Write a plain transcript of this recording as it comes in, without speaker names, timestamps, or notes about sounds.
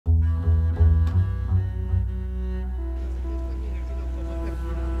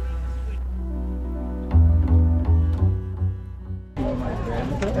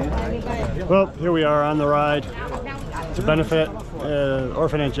Well, here we are on the ride to benefit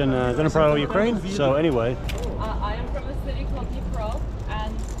orphanage in Dnipro, Ukraine. So anyway. I am from a city called Dnipro,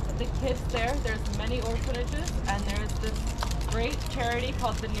 and the kids there's many orphanages, and there's this great charity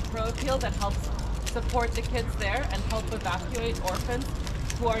called the Dnipro Appeal that helps support the kids there and help evacuate orphans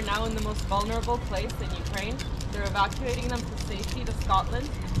who are now in the most vulnerable place in Ukraine. They're evacuating them to safety to Scotland,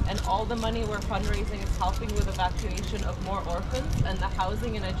 and all the money we're fundraising is helping with evacuation of more orphans and the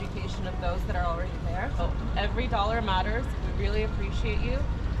housing and education of those that are already there. So every dollar matters. We really appreciate you,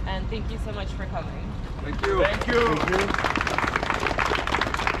 and thank you so much for coming. Thank you. Thank you. Thank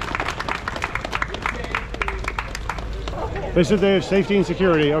you. They said they have safety and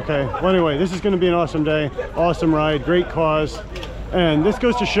security. Okay. Well, anyway, this is going to be an awesome day, awesome ride, great cause. And this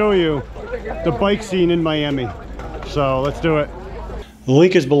goes to show you the bike scene in Miami. So let's do it. The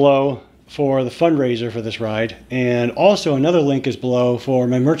link is below for the fundraiser for this ride. And also another link is below for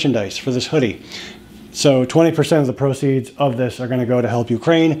my merchandise for this hoodie. So 20% of the proceeds of this are going to go to help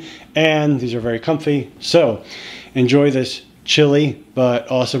Ukraine. And these are very comfy. So enjoy this chilly but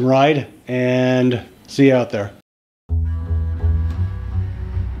awesome ride. And see you out there.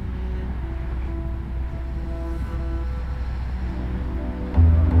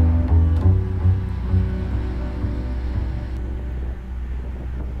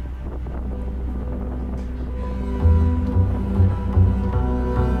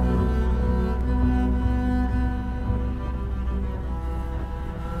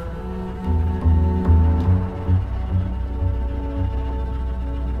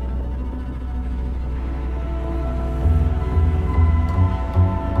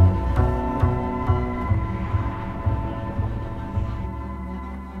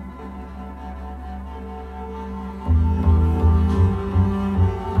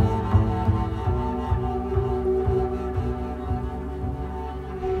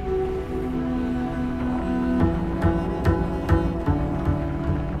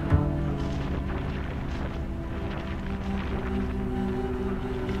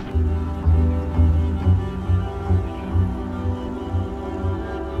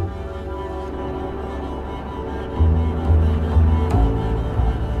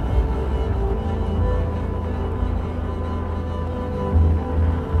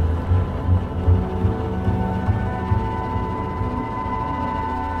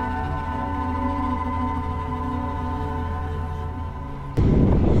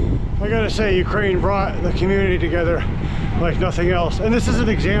 I gotta say, Ukraine brought the community together like nothing else. And this is an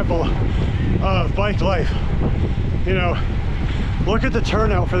example of bike life. You know, look at the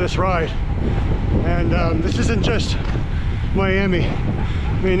turnout for this ride. And this isn't just Miami.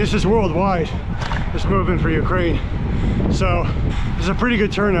 I mean, this is worldwide, this movement for Ukraine. So it's a pretty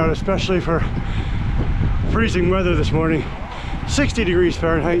good turnout, especially for freezing weather this morning. 60 degrees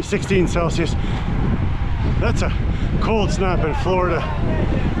Fahrenheit, 16 Celsius. That's a cold snap in Florida.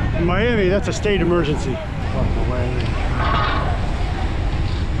 In Miami, that's a state emergency.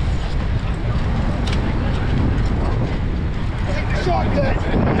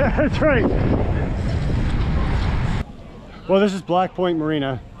 That's right. Well, this is Black Point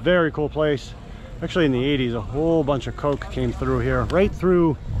Marina. Very cool place. Actually, in the 80s, a whole bunch of coke came through here, right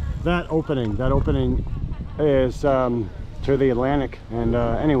through that opening. That opening is to the Atlantic. And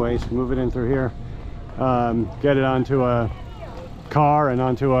anyways, move it in through here. Get it onto a car and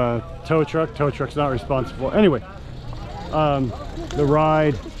onto a tow truck. Tow truck's not responsible. Anyway, the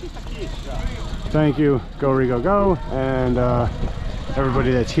ride, thank you, go Rigo go, and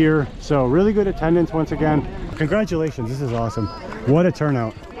everybody that's here. So really good attendance once again. Congratulations, this is awesome. What a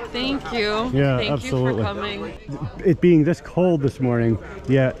turnout. Thank you. Yeah, Thank absolutely. you for coming. It being this cold this morning,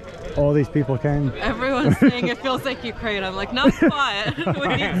 yet all these people came. Everyone's saying it feels like Ukraine. I'm like, not quiet. We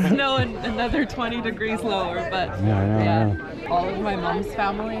need snow and another 20 degrees lower, but yeah. All of my mom's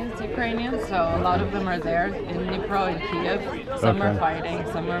family is Ukrainian, so a lot of them are there in Dnipro and Kiev. Some are fighting,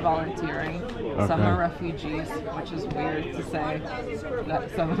 some are volunteering, some are refugees, which is weird to say that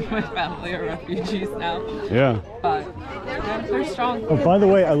some of my family are refugees now. Yeah. But yeah, they're strong. Oh, by the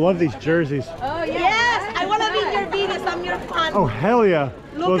way, I love these jerseys. Oh, yes! I want to be in your videos. I'm your fan. Oh, hell yeah.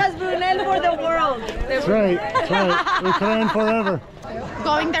 Lucas Brunelle for the world. That's right. That's right. Ukraine forever.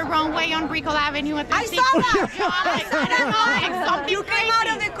 Going the wrong way on Brickell Avenue at the I saw that! You came out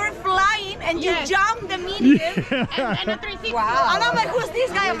of the car flying and you jumped the median. And a 360. Wow. And I'm like, who's this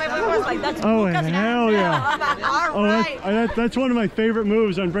guy? And my boyfriend was like, that's Oh, Lucas. hell yeah. All right. That's one of my favorite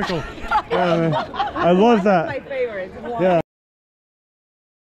moves on Brickell. I love that. My favorite. Wow. Yeah.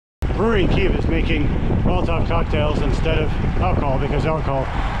 Brewery in Kiev is making Molotov cocktails instead of alcohol because alcohol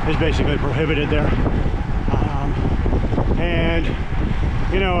is basically prohibited there. And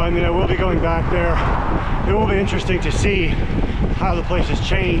you know, I mean, I will be going back there. It will be interesting to see how the place has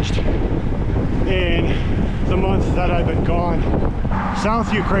changed in the month that I've been gone.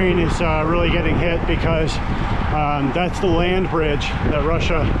 South Ukraine is really getting hit because that's the land bridge that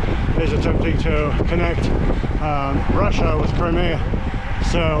Russia is attempting to connect Russia with Crimea.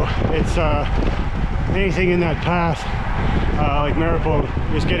 So it's anything in that path, like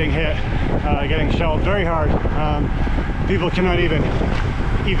Mariupol, is getting hit, getting shelled very hard. People cannot even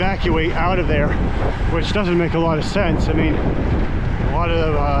evacuate out of there, which doesn't make a lot of sense. I mean, a lot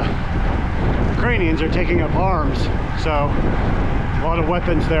of Ukrainians are taking up arms, so a lot of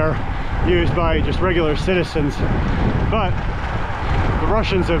weapons there used by just regular citizens. But the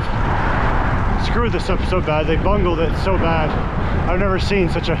Russians have screwed this up so bad, they bungled it so bad. I've never seen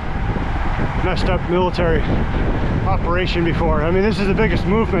such a messed up military operation before. I mean, this is the biggest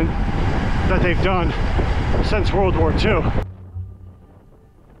movement that they've done since World War II.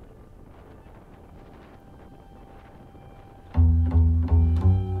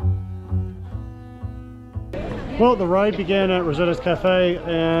 Well, the ride began at Rosetta's Cafe,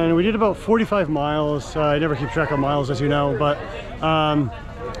 and we did about 45 miles. I never keep track of miles, as you know, but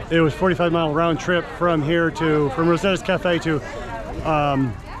it was 45-mile round trip from here from Rosetta's Cafe to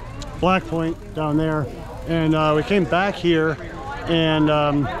Black Point down there. And we came back here, and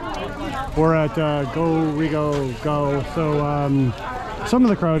we're at Go Rigo Go. So some of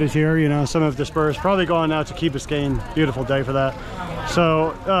the crowd is here, you know, some have dispersed, probably going out to Key Biscayne. Beautiful day for that.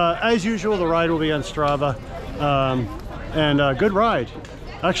 So as usual, the ride will be on Strava. And good ride.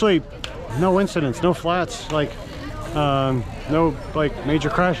 Actually, no incidents, no flats, like no like major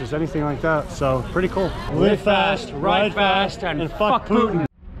crashes, anything like that. So pretty cool. Live fast, ride fast, and fuck Putin.